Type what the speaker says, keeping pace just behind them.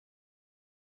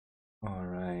All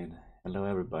right. Hello,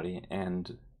 everybody,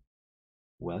 and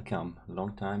welcome.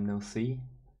 Long time no see.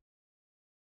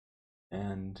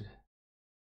 And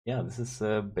yeah, this is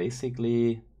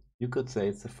basically, you could say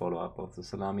it's a follow-up of the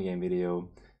salami game video.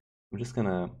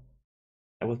 I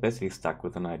was basically stuck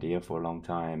with an idea for a long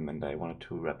time and I wanted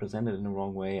to represent it in the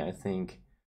wrong way, I think.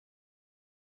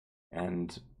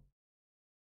 And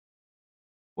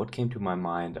what came to my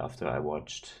mind after I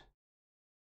watched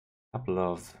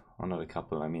not a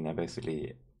couple, I mean, I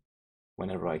basically,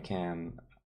 whenever I can,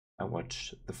 I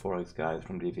watch the Forex guys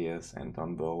from DVS and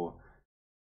Don Bo.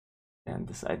 And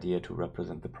this idea to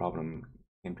represent the problem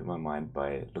came to my mind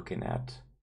by looking at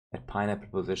pineapple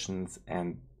positions,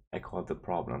 and I called the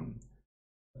problem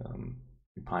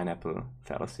pineapple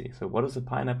fallacy. So what is a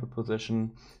pineapple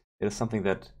position? It is something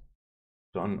that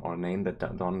Don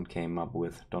Bo came up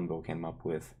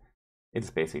with. It's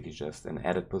basically just an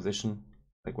added position,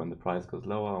 like when the price goes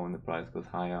lower or when the price goes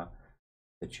higher,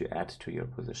 that you add to your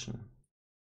position.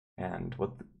 And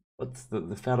what's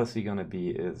the fallacy gonna be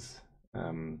is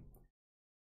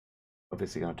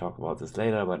obviously going to talk about this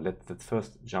later, but let's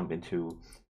first jump into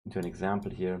an example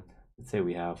here. Let's say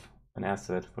we have an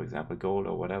asset, for example, gold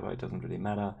or whatever, it doesn't really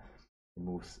matter. It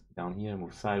moves down here,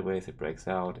 moves sideways, it breaks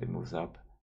out, it moves up,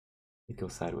 it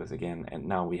goes sideways again, and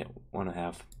now we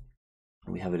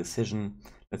have a decision.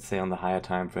 Let's say on the higher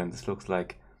time frame, this looks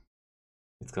like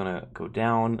it's gonna go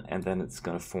down and then it's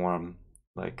gonna form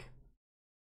like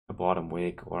a bottom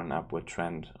wick or an upward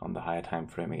trend on the higher time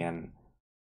frame again.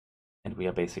 And we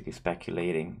are basically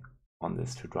speculating on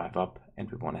this to drive up,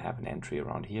 and we want to have an entry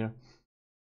around here.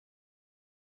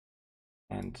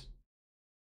 And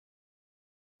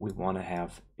we want to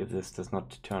have, if this does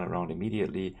not turn around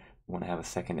immediately, we want to have a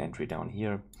second entry down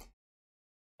here.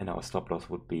 And our stop loss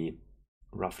would be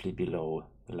roughly below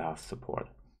the last support.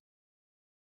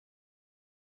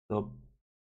 So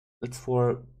let's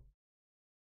for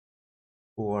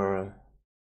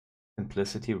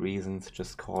simplicity reasons,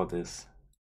 just call this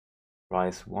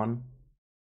price 1,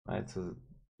 right? So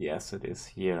the asset is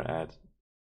here at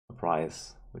a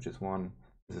price which is 1,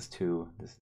 this is 2, this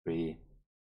is 3,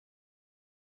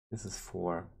 this is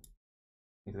 4,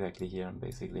 exactly here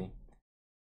basically,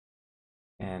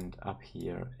 and up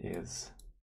here is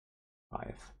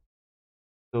 5.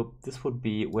 So this would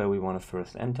be where we want to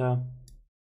first enter,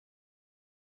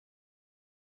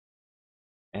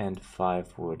 and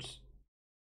 5 would,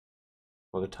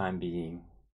 for the time being,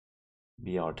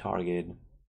 be our target,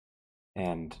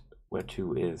 and where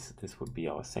 2 is, this would be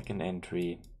our second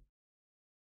entry.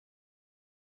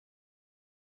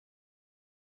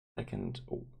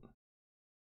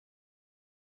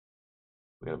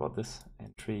 Forget about this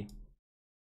entry.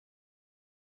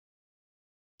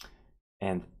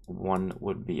 And 1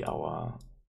 would be our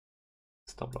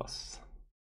stop loss.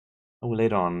 I will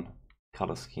later on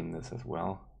color scheme this as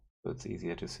well, so it's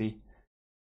easier to see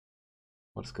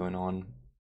what's going on.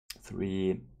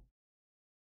 3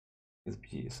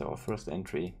 is our first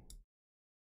entry.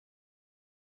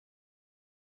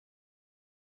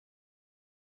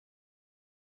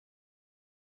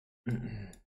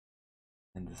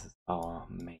 And this is our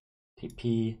main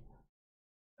TP,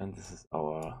 and this is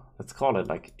our, let's call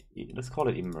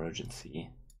it emergency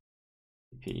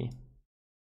TP.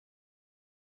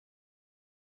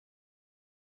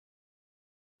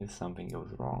 If something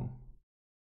goes wrong,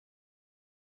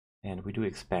 and we do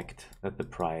expect that the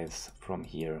price from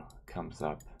here comes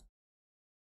up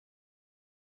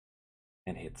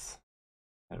and hits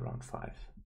at around 5.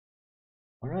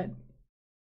 All right,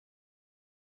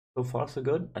 so far so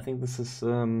good. I think this is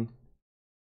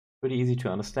pretty easy to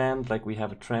understand. Like, we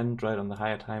have a trend right on the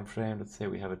higher time frame. Let's say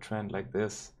we have a trend like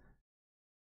this,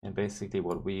 and basically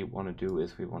what we want to do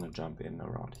is we want to jump in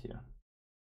around here,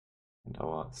 and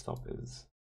our stop is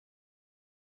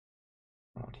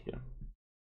around here.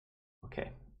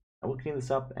 Okay, I will clean this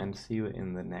up and see you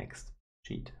in the next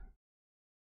sheet.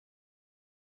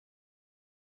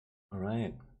 All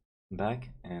right, I'm back,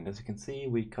 and as you can see,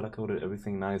 we color coded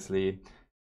everything nicely.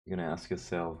 You're gonna ask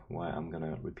yourself why I'm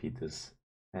gonna repeat this.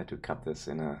 I had to cut this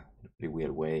in a pretty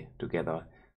weird way together,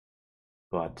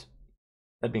 but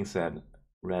that being said,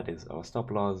 red is our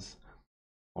stop loss,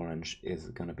 orange is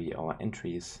gonna be our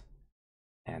entries,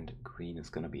 and green is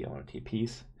gonna be our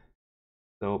TPs.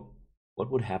 So what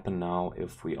would happen now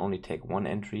if we only take one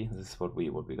entry? This is what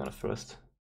we're gonna first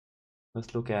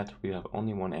look at. We have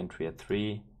only one entry at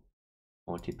 3.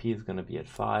 Our TP is gonna be at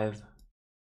 5.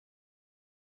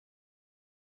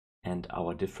 And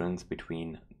our difference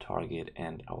between target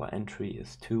and our entry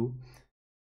is 2.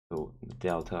 So the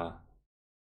delta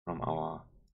from our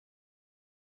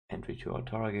entry to our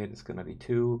target is gonna be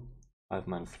 2. 5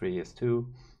 minus 3 is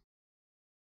 2.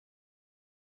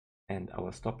 and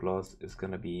our stop loss is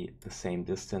going to be the same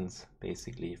distance,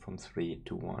 basically from 3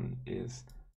 to 1 is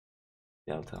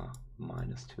delta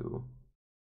minus 2,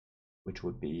 which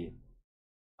would be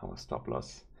our stop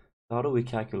loss. So how do we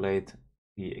calculate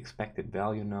the expected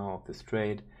value now of this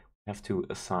trade? We have to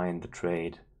assign the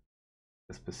trade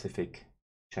a specific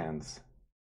chance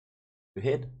to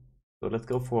hit. So let's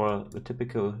go for the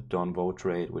typical Don Vote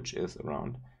trade, which is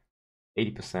around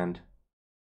 80%.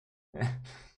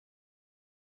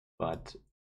 But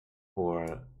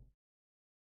for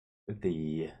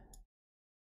the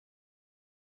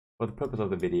purpose of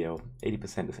the video,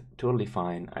 80% is totally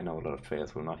fine. I know a lot of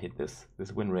traders will not hit this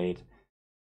win rate,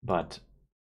 but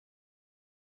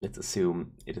let's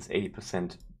assume it is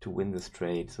 80% to win this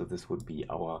trade. So this would be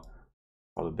our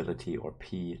probability, or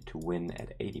P, to win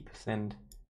at 80%.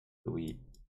 So we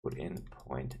put in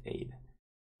 0.8.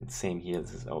 And same here,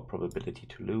 this is our probability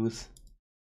to lose.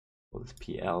 So this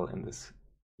PL and this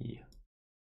P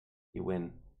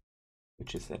win,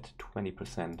 which is at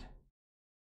 20%.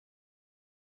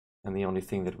 And the only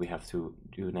thing that we have to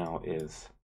do now is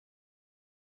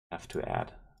have to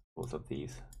add both of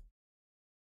these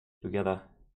together.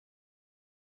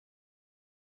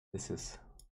 This is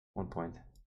 1.6.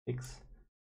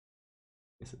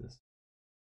 This is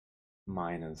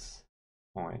minus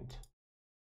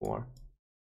 0.4.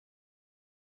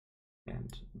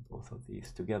 And both of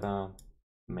these together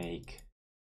make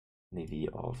an EV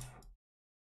of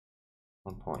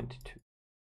 1.2.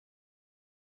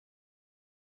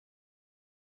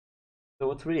 So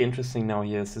what's really interesting now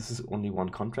here is this is only one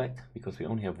contract, because we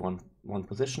only have one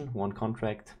position, one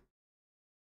contract.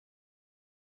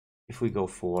 If we go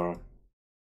for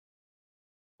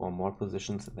more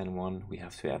positions than one, we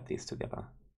have to add these together.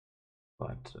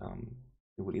 But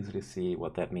you will easily see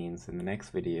what that means in the next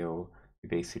video. We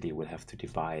basically will have to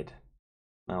divide.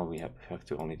 Now we have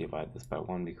to only divide this by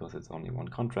 1 because it's only one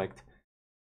contract.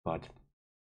 But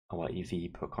our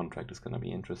EV per contract is going to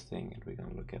be interesting, and we're going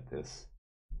to look at this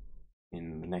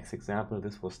in the next example.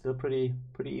 This was still pretty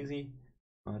easy.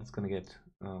 It's going to get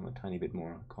a tiny bit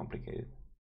more complicated.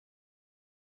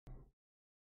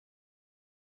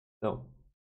 So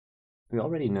we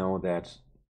already know that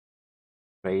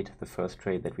the first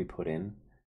trade that we put in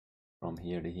from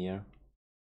here to here,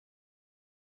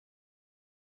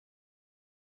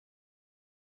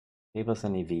 gave us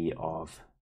an EV of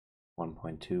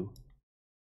 1.2,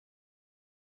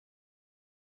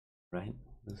 right?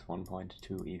 This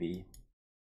 1.2 EV.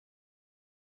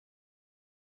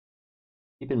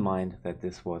 Keep in mind that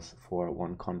this was for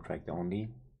one contract only.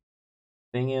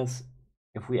 Thing is,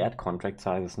 if we add contract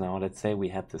sizes now, let's say we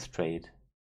had this trade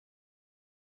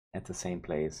at the same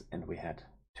place and we had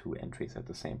 2 entries at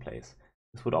the same place.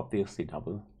 This would obviously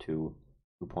double to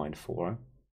 2.4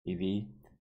 EV.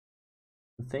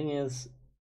 The thing is,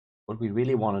 what we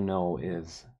really want to know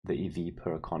is the EV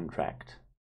per contract.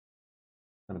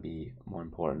 It's going to be more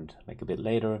important like a bit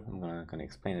later. I'm going to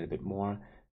explain it a bit more.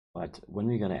 But when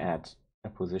we're going to add a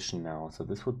position now, so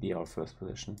this would be our first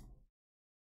position.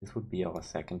 This would be our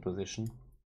second position.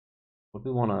 What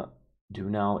we want to do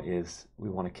now is we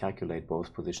want to calculate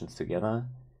both positions together.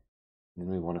 And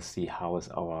then we want to see how is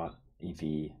our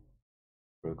EV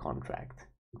per contract.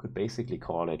 You could basically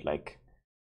call it like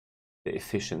the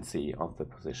efficiency of the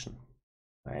position,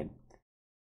 right?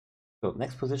 So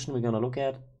next position we're going to look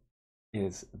at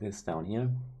is this down here,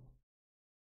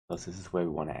 because this is where we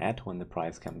want to add when the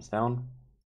price comes down.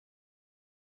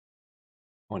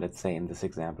 Or let's say in this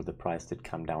example the price did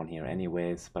come down here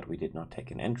anyways, but we did not take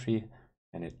an entry,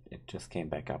 and it just came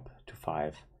back up to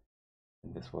 5,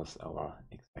 and this was our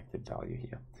expected value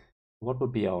here. What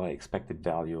would be our expected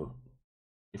value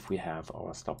if we have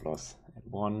our stop loss at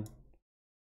 1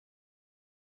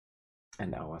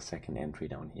 and our second entry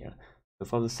down here? So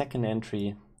for the second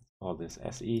entry, call this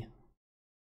SE.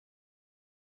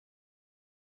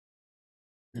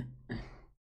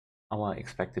 Our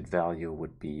expected value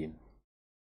would be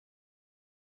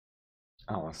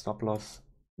our stop loss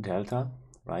delta,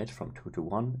 right? From 2 to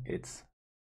 1, it's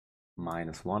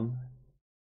minus 1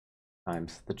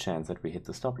 times the chance that we hit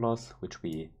the stop loss, which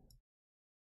we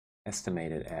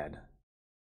estimated at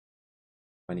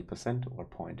 20% or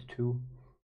 0.2.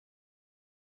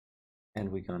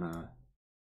 And we're gonna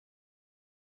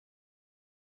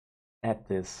add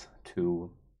this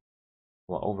to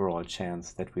our overall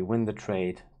chance that we win the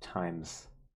trade times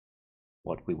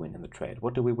what we win in the trade.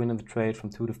 What do we win in the trade from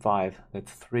 2 to 5?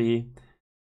 That's 3.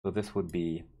 So this would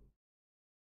be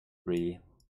 3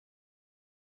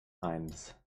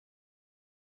 times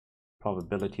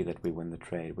probability that we win the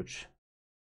trade, which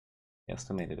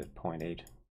estimated at 0.8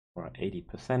 or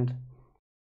 80%.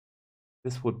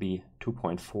 This would be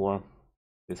 2.4.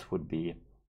 This would be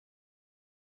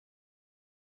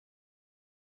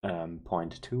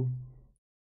 0.2. So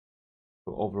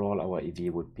overall, our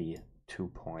EV would be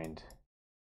 2.2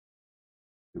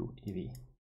 EV.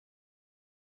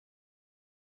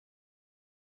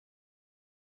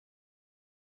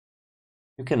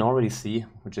 You can already see,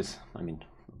 which is, I mean,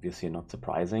 obviously not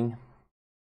surprising,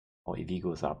 our EV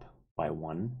goes up by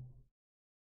 1,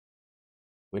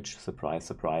 which, surprise,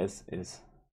 surprise, is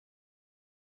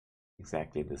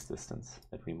exactly this distance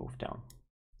that we moved down.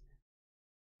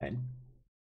 Okay.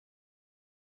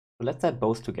 So let's add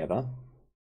both together,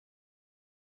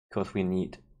 because we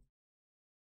need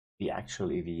the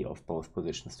actual EV of both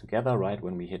positions together, right,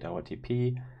 when we hit our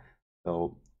TP.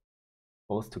 So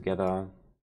both together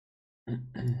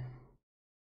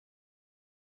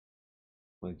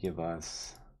will give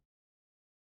us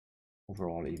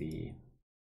overall EV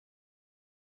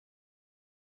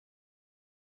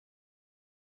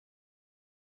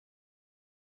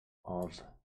of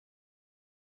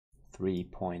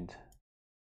 3.4.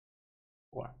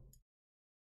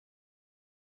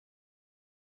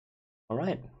 All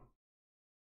right,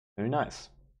 very nice.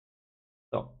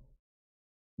 So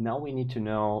now we need to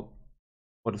know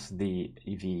what is the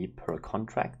EV per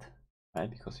contract, right?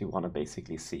 Because we want to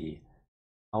basically see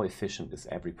how efficient is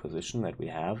every position that we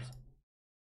have.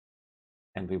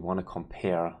 And we want to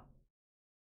compare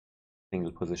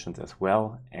single positions as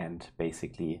well, and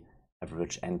basically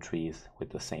average entries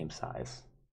with the same size.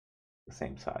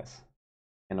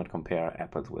 Cannot compare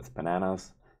apples with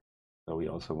bananas. So we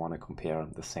also want to compare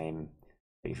the same.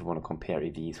 If you want to compare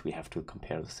EVs, we have to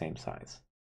compare the same size.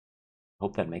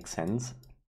 Hope that makes sense.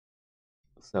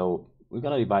 So we're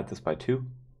going to divide this by 2,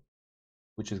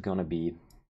 which is going to be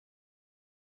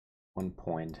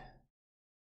 1.7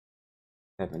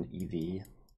 EV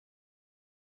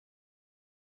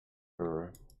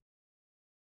per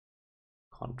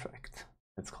contract.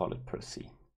 Let's call it per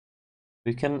C.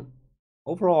 We can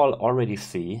overall already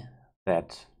see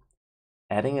that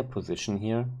adding a position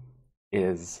here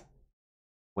is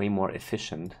way more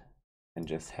efficient than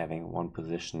just having one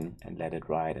position and let it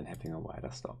ride and having a wider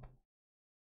stop.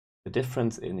 The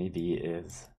difference in EV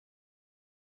is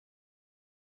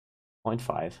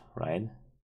 0.5, right?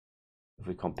 If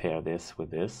we compare this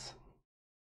with this,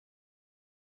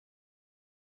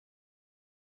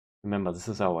 remember this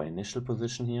is our initial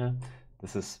position here.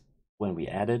 This is when we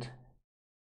added,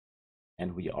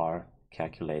 and we are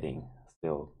calculating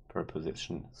still per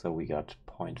position, so we got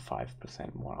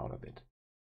 0.5% more out of it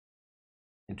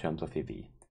in terms of EV.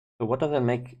 So what does that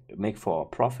make for our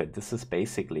profit? This is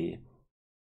basically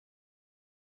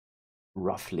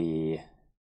roughly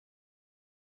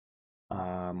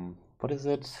what is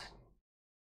it?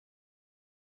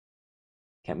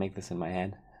 Can't make this in my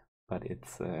head, but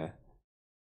it's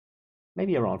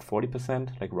maybe around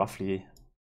 40%, like roughly.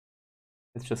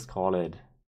 Let's just call it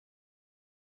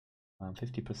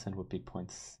 50% would be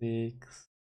 0.6.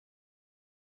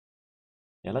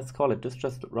 Yeah, let's call it,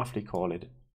 just roughly call it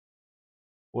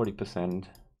 40%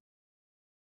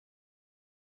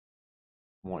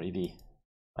 more EV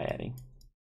by adding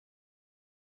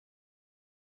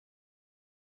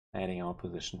our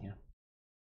position here.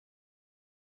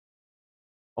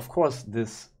 Of course,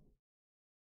 this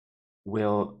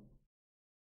will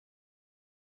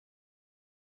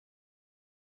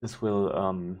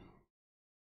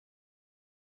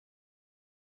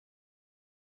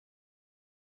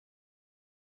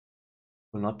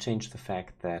not change the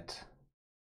fact that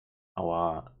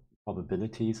our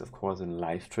probabilities, of course, in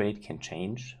live trade can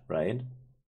change, right?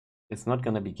 It's not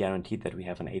going to be guaranteed that we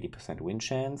have an 80% win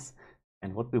chance.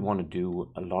 And what we want to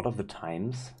do a lot of the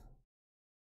times,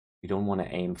 we don't want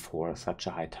to aim for such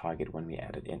a high target when we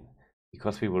add it in,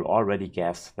 because we will already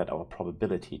guess that our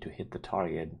probability to hit the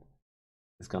target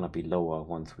is going to be lower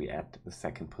once we add the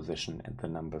second position and the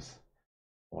numbers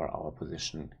or our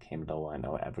position came lower and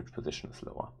our average position is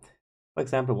lower. For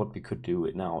example, what we could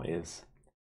do now is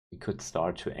we could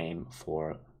start to aim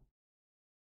for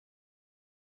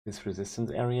this resistance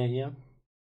area here,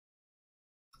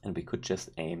 and we could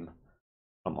just aim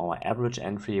from our average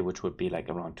entry, which would be like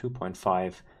around 2.5.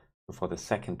 So for the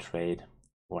second trade,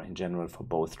 or in general for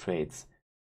both trades,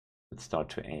 we'd start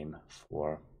to aim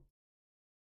for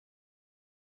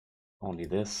only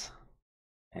this,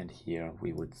 and here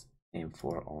we would aim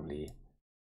for only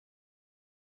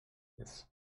this,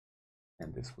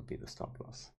 and this would be the stop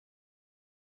loss.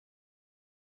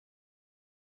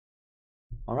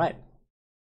 All right.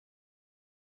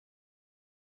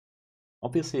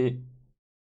 Obviously,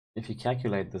 if you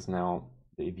calculate this now,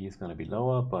 the EV is going to be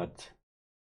lower, but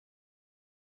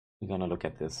We're gonna look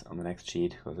at this on the next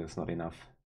sheet because there's not enough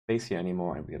space here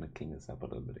anymore, and we're gonna clean this up a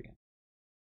little bit again.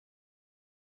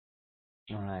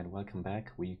 All right, welcome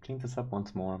back. We cleaned this up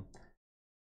once more,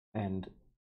 and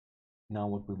now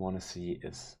what we want to see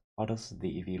is how does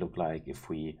the EV look like if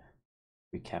we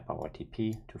cap our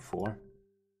TP to 4,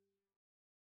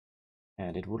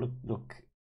 and it would look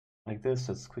like this.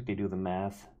 Let's quickly do the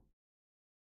math.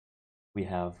 We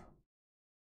have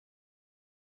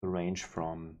the range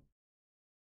from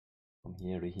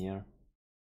here to here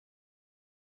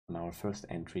on our first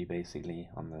entry, basically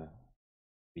on the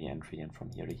entry, and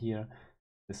from here to here.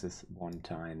 This is 1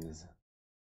 times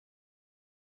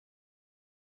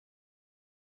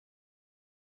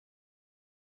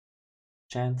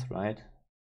chance, right?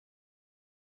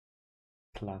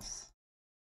 Plus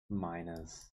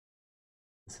minus,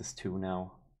 this is 2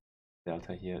 now.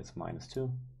 Delta here is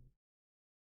 -2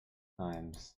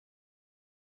 times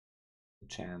the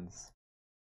chance,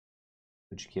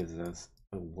 which gives us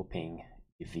a whopping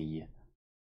EV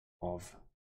of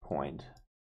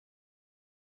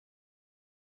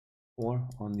 0.4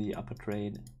 on the upper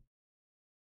trade,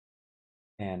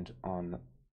 and on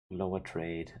lower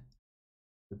trade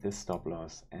with this stop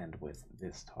loss and with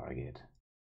this target.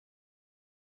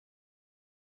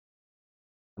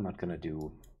 I'm not gonna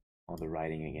do all the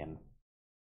writing again.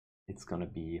 It's gonna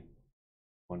be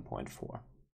 1.4.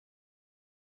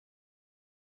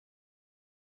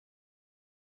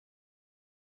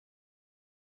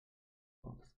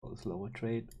 This lower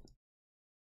trade.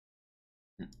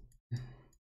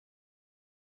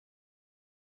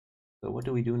 So what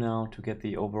do we do now to get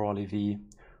the overall EV,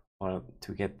 or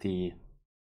to get the,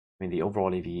 the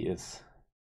overall EV is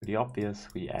pretty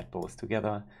obvious. We add both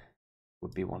together,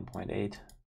 would be 1.8.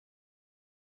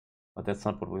 But that's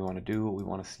not what we want to do. We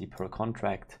want to see per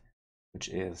contract, which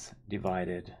is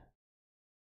divided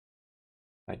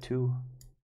by 2,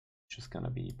 which is going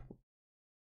to be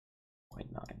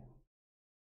 0.9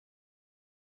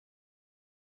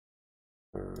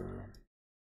 per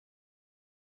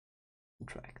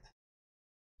contract.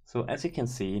 So as you can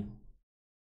see,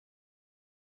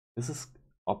 this is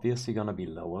obviously going to be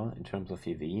lower in terms of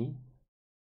EV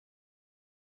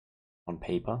on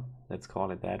paper, let's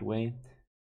call it that way.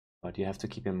 But you have to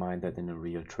keep in mind that in a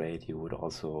real trade, you would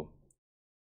also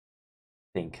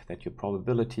think that your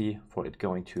probability for it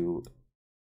going to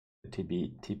the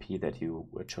TP that you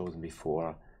were chosen before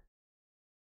is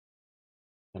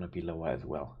going to be lower as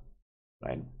well,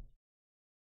 right?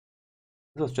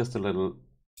 This was just a little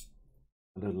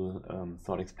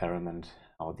thought experiment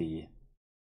how the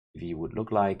EV would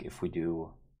look like if we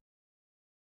do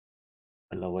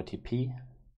a lower TP.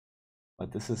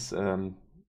 But this is, to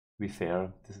be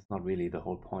fair, this is not really the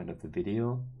whole point of the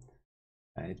video,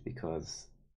 right? Because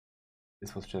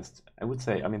this was just, I would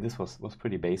say, I mean, this was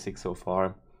pretty basic so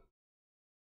far.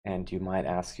 And you might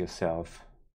ask yourself,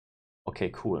 okay,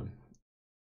 cool.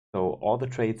 So all the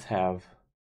trades have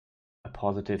a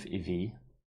positive EV.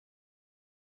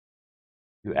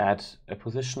 You add a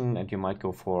position and you might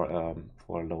go for a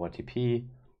lower TP.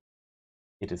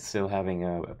 It is still having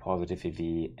a positive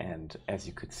EV, and as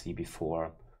you could see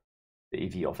before, the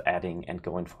EV of adding and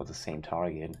going for the same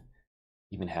target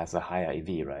even has a higher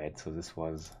EV, right? So this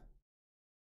was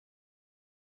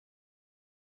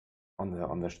on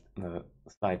the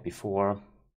slide before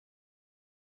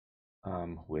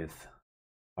with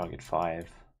target 5.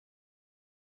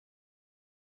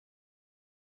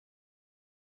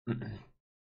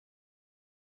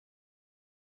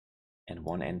 And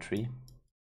 1 entry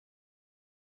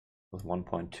was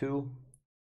 1.2,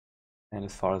 and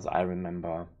as far as I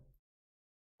remember,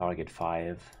 target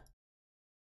 5,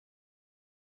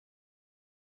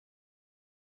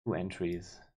 2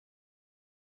 entries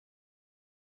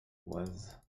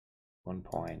was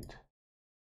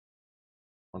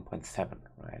 1.7,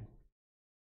 right?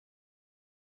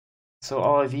 So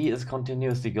our EV is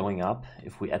continuously going up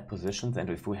if we add positions and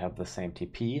if we have the same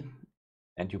TP.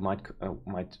 And you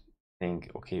might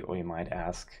think, okay, or you might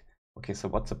ask, okay, so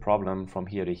what's the problem from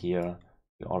here to here?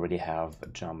 We already have a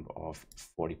jump of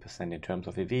 40% in terms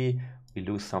of EV. We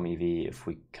lose some EV if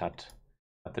we cut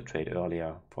the trade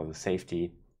earlier for the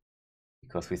safety,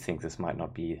 because we think this might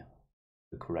not be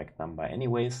the correct number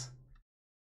anyways,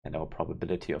 and our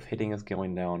probability of hitting is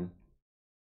going down.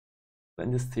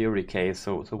 In this theory case,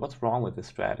 so what's wrong with this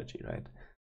strategy, right?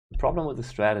 The problem with the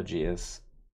strategy is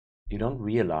you don't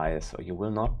realize, or you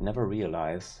will never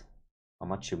realize, how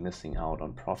much you're missing out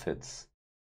on profits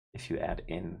if you add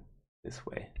in this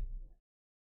way.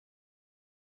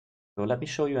 So let me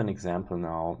show you an example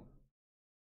now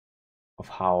of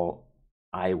how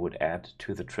I would add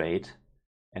to the trade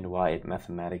and why it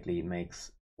mathematically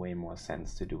makes way more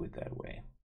sense to do it that way.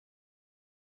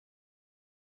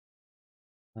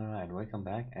 All right, welcome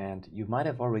back. And you might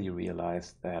have already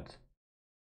realized that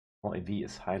our EV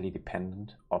is highly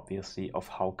dependent, obviously, of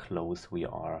how close we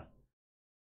are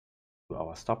to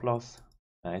our stop loss,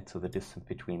 right? So the distance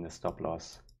between the stop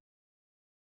loss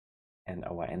and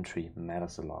our entry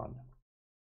matters a lot.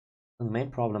 The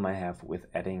main problem I have with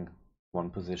adding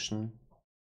one position,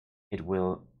 it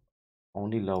will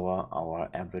only lower our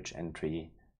average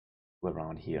entry to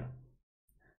around here.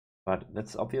 But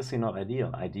that's obviously not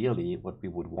ideal. Ideally, what we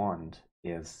would want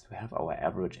is to have our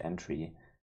average entry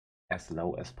as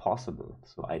low as possible.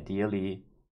 So ideally,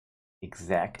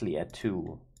 exactly at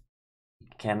 2. We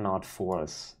cannot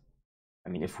force, I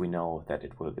mean, if we know that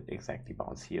it will exactly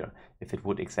bounce here. If it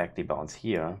would exactly bounce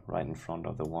here, right in front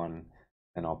of the 1,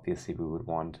 then obviously we would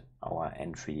want our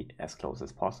entry as close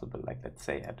as possible, like let's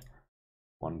say at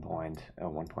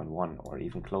 1.1 or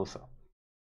even closer.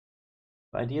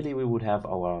 Ideally, we would have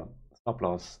our stop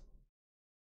loss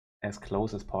as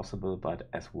close as possible, but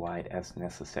as wide as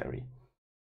necessary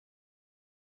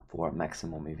for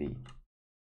maximum EV.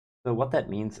 So what that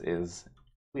means is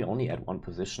we only add one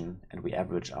position and we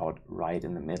average out right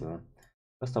in the middle.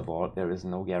 First of all, there is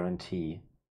no guarantee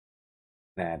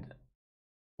that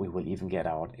we will even get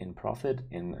out in profit.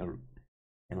 In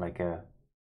like a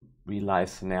real life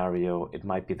scenario, it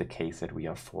might be the case that we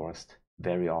are forced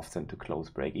very often to close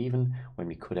break even when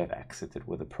we could have exited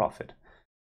with a profit.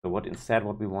 So what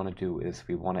we want to do is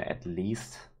we want to at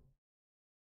least,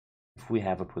 if we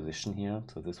have a position here,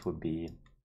 so this would be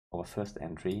our first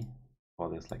entry, call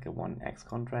this like a 1x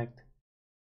contract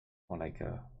or like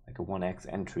a 1x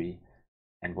entry,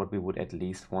 and what we would at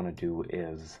least want to do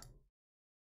is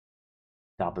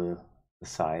double the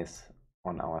size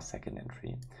on our second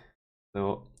entry.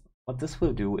 So what this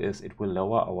will do is it will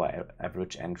lower our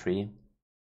average entry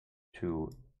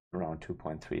to around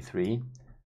 2.33.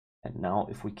 And now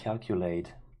if we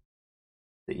calculate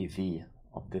the EV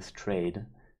of this trade,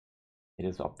 it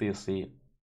is obviously,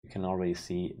 you can already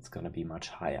see it's going to be much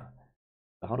higher.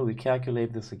 So how do we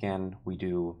calculate this again? We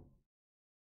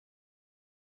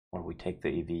take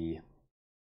the EV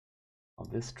of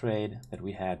this trade that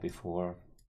we had before,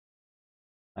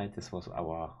 right? This was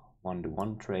our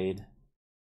 1-to-1 trade,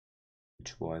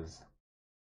 which was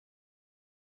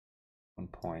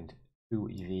 1.2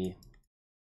 EV.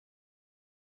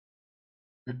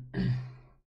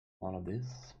 All of this.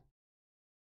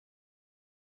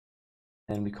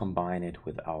 Then we combine it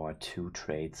with our 2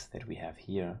 trades that we have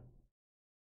here.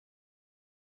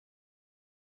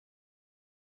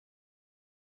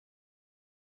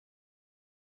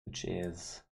 Which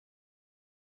is,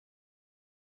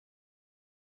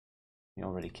 we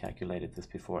already calculated this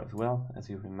before as well, as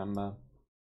you remember.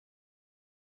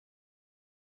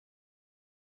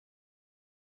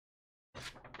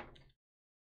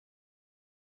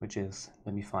 Which is,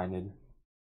 let me find it.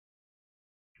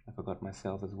 I forgot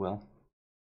myself as well.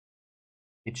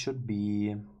 It should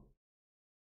be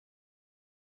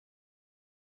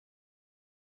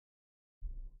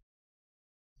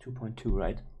 $2.2,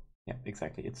 right? Yeah,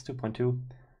 exactly. It's 2.2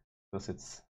 because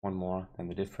it's one more than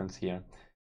the difference here.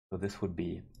 So this would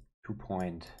be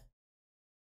 2.2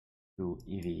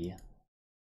 EV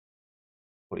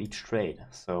for each trade.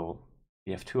 So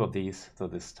we have 2 of these, so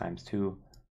this times 2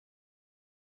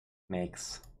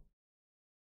 makes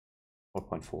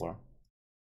 4.4.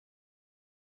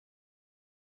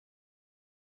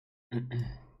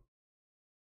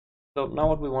 So now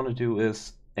what we want to do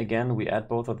is, again, we add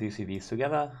both of these EVs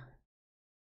together,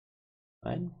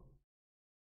 right?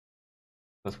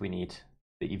 Because we need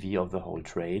the EV of the whole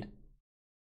trade.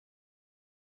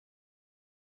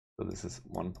 So this is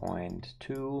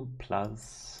 1.2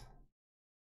 plus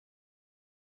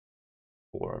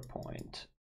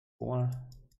 4.4,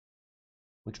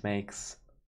 which makes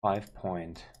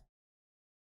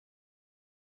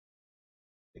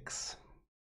 5.6.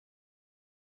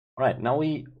 All right, now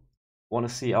we want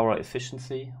to see our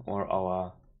efficiency or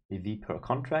our EV per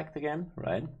contract again,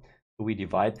 right? So we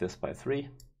divide this by 3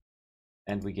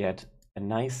 and we get a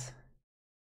nice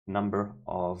number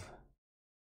of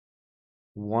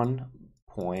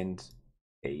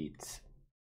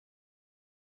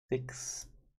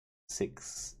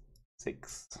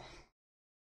 1.8666.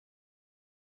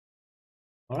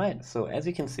 All right, so as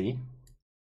you can see,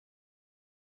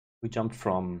 we jumped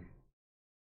from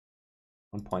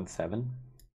 1.7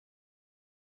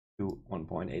 to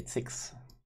 1.86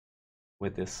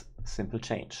 with this simple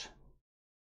change.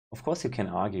 Of course, you can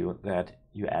argue that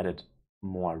you added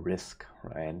more risk,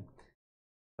 right?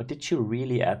 But did you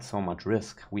really add so much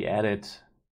risk? We added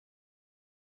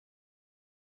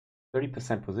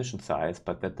 30% position size,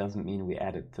 but that doesn't mean we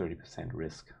added 30%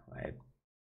 risk, right?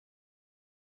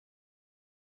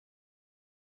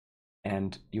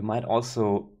 And you might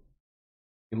also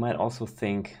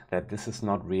think that this is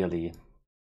not really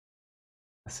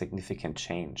a significant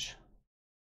change,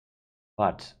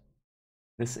 but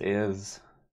this is,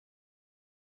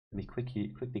 let me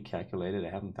quickly calculate it. I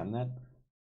haven't done that.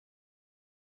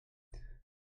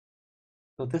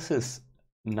 So this is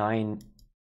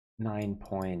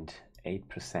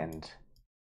 9.8%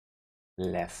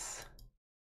 less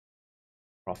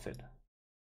profit.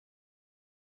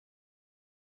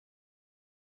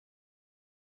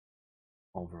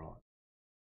 Overall.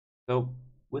 So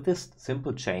with this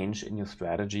simple change in your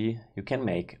strategy, you can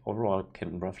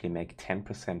roughly make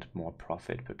 10% more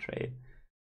profit per trade.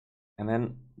 And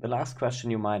then the last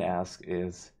question you might ask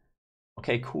is,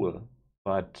 okay, cool,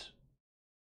 but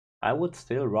I would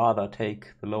still rather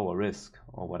take the lower risk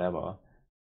or whatever,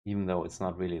 even though it's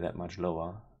not really that much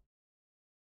lower,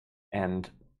 and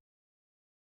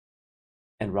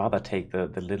rather take the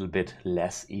little bit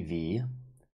less EV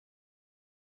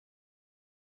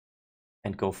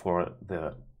and go for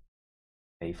the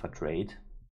safer trade,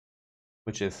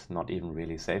 which is not even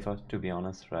really safer, to be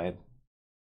honest, right?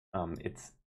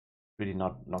 It's really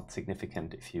not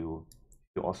significant if you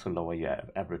also lower your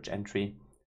average entry.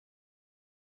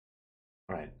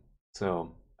 All right,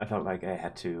 so I felt like I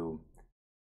had to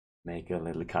make a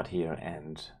little cut here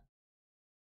and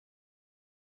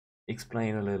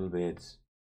explain a little bit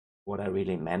what I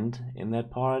really meant in that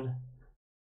part.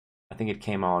 I think it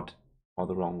came out all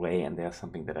the wrong way, and there's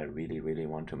something that I really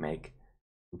want to make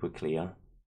super clear.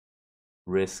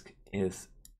 Risk is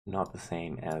not the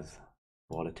same as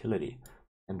volatility.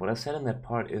 And what I said in that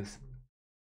part is,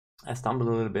 I stumbled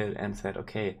a little bit and said,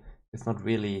 okay, it's not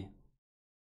really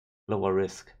lower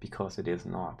risk, because it is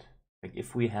not. Like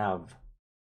if we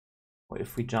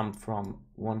jump from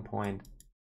 1.7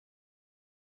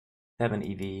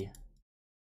 EV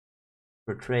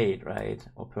per trade, right,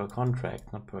 or per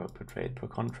contract, not per trade, per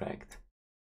contract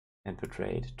and per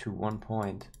trade, to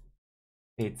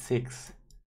 1.866,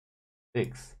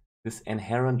 this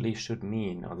inherently should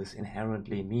mean, or this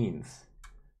inherently means,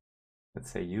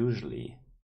 let's say usually,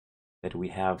 that we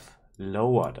have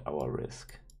lowered our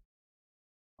risk,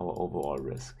 our overall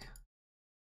risk.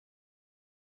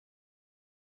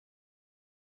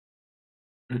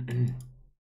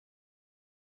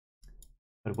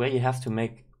 But where you have to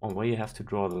make, or where you have to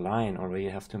draw the line, or where you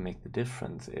have to make the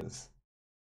difference is,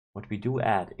 what we do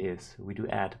add is, we do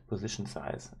add position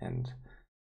size. And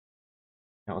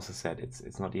I also said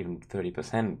it's not even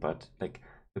 30%, but like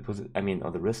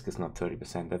the risk is not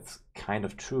 30%. That's kind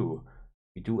of true.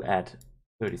 We do add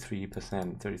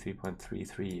 33%,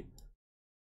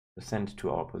 33.33% to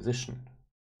our position,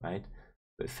 right?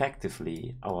 So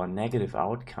effectively, our negative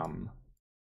outcome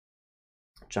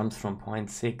jumps from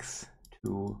 0.6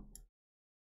 to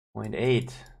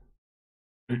 0.8.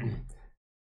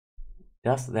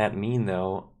 Does that mean,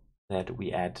 though, that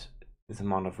we add this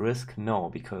amount of risk? No,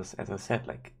 because as I said,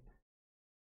 like,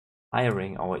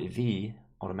 hiring our EV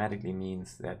automatically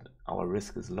means that our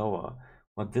risk is lower.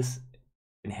 What this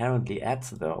inherently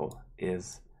adds, though,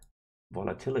 is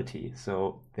volatility.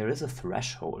 So there is a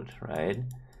threshold, right?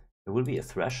 There will be a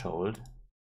threshold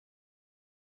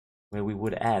where we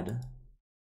would add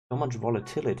so much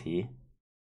volatility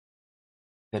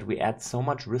that we add so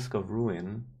much risk of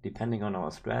ruin, depending on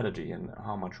our strategy and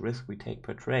how much risk we take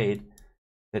per trade,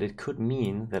 that it could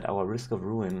mean that our risk of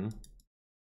ruin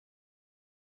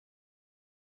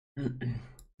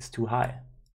is too high.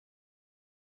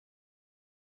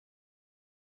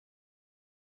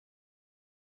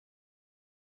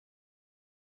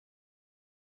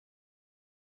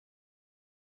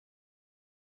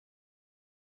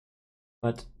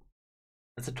 But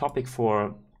that's a topic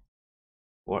for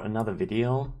another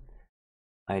video.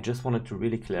 I just wanted to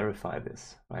really clarify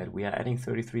this, right? We are adding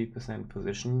 33%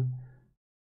 position,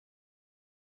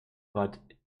 but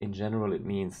in general it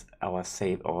means our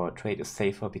trade is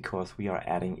safer because we are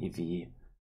adding EV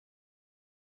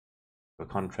per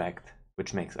contract,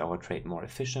 which makes our trade more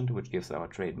efficient, which gives our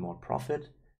trade more profit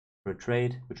per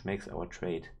trade, which makes our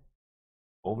trade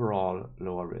overall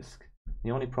lower risk.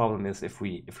 The only problem is if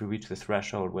we reach this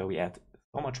threshold where we add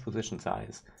so much position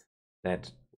size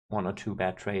that one or two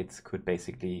bad trades could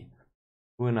basically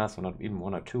ruin us, or not even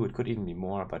one or two, it could even be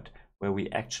more, but where we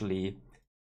actually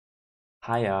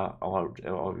or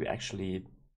we actually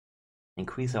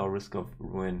increase our risk of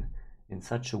ruin in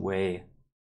such a way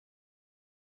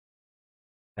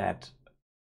that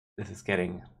this is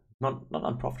getting not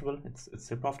unprofitable, it's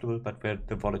still profitable, but where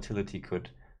the volatility could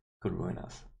ruin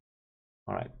us.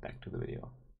 All right, back to the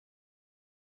video.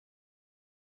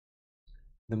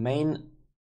 the main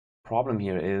problem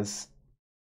here is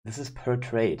this is per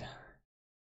trade.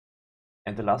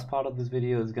 And the last part of this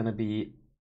video is going to be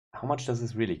how much does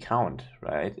this really count,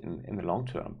 right, in the long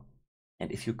term? And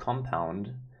if you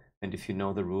compound, and if you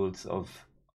know the rules of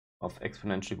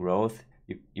exponential growth,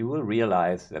 you will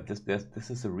realize that this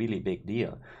is a really big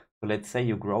deal. So let's say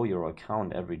you grow your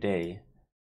account every day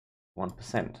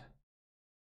 1%.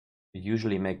 You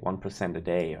usually make 1% a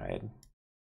day, right?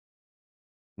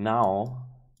 Now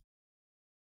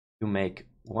you make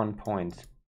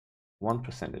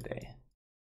 1.1% a day.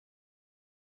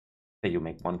 Say you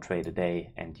make 1 trade a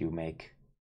day and you make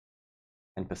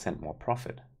 10% more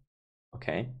profit.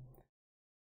 Okay,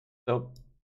 so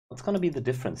what's going to be the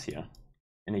difference here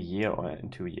in a year or in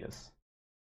 2 years?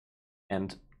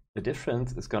 And the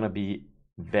difference is going to be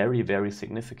very, very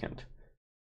significant.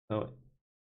 So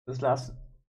this last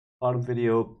part of the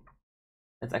video,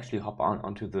 let's actually hop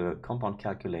onto the compound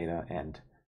calculator and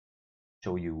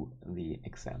show you the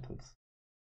examples.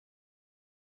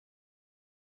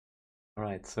 All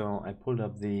right, so I pulled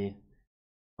up the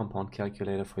compound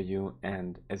calculator for you,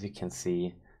 and as you can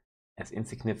see, as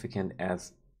insignificant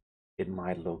as it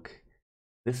might look,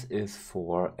 this is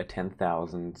for a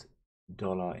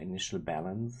 $10,000 initial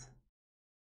balance.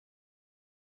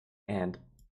 And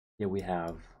here we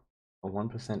have a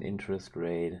 1% interest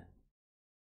rate,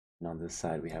 and on this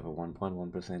side we have a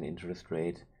 1.1% interest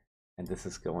rate, and this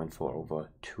is going for over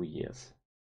 2 years.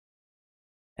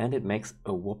 And it makes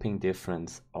a whopping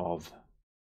difference of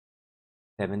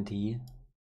 75%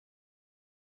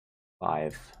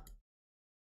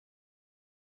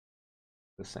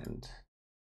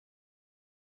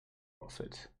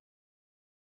 profit.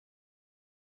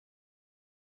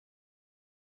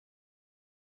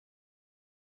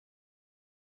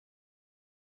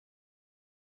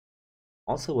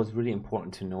 Also, what's really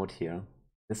important to note here,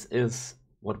 this is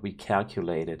what we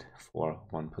calculated for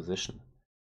one position.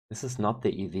 This is not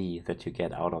the EV that you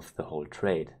get out of the whole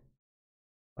trade,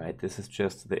 right? This is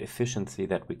just the efficiency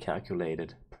that we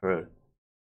calculated per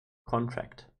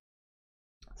contract.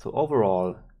 So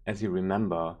overall, as you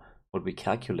remember, what we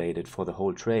calculated for the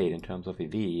whole trade in terms of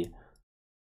EV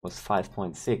was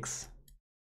 5.6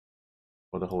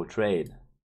 for the whole trade.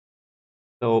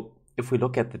 So if we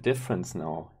look at the difference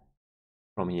now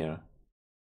from here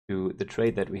to the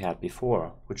trade that we had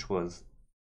before, which was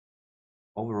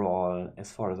overall,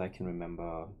 as far as I can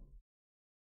remember,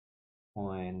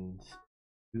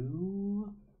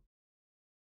 0.2.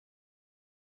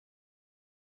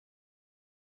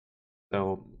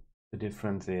 So the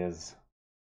difference is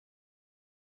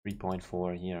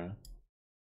 3.4 here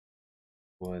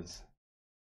was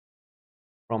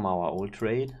from our old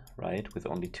trade, right, with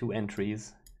only 2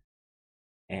 entries.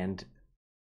 And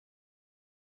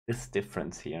this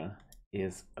difference here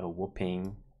is a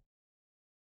whopping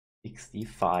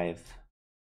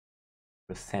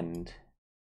 65%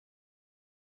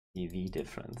 EV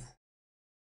difference.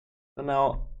 So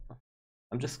now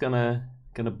I'm just gonna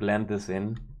blend this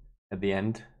in at the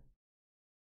end.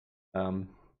 If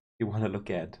you want to look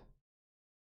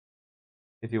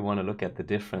at the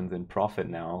difference in profit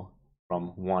now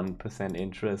from 1%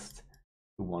 interest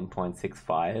to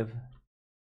 1.65,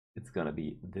 it's gonna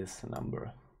be this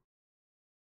number.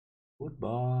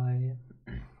 Goodbye.